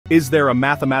Is there a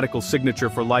mathematical signature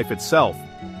for life itself?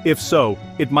 If so,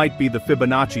 it might be the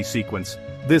Fibonacci sequence.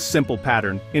 This simple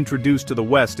pattern, introduced to the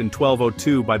West in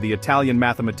 1202 by the Italian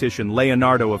mathematician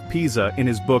Leonardo of Pisa in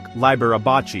his book Liber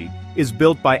Abaci, is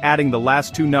built by adding the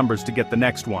last two numbers to get the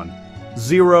next one.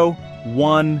 0,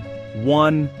 1,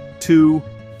 1, 2,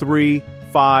 3,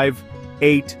 5,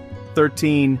 8,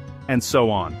 13, and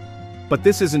so on. But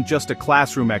this isn't just a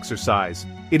classroom exercise,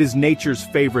 it is nature's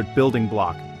favorite building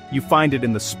block. You find it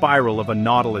in the spiral of a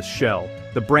nautilus shell,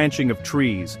 the branching of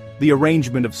trees, the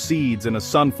arrangement of seeds in a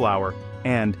sunflower,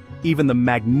 and even the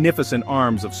magnificent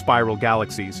arms of spiral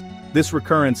galaxies. This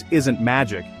recurrence isn't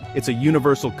magic, it's a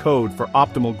universal code for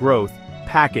optimal growth,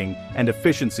 packing, and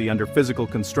efficiency under physical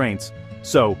constraints.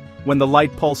 So, when the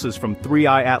light pulses from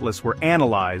 3I Atlas were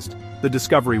analyzed, the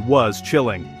discovery was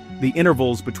chilling. The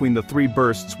intervals between the three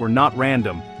bursts were not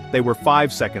random, they were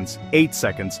 5 seconds, 8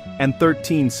 seconds, and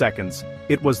 13 seconds.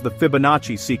 It was the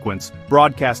Fibonacci sequence,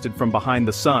 broadcasted from behind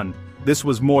the sun. This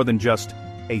was more than just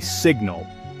a signal.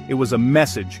 It was a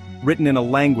message, written in a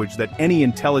language that any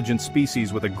intelligent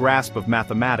species with a grasp of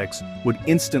mathematics would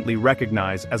instantly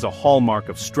recognize as a hallmark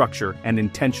of structure and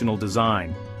intentional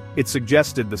design. It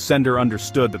suggested the sender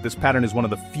understood that this pattern is one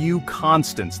of the few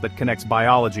constants that connects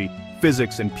biology,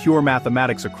 physics, and pure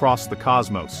mathematics across the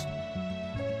cosmos.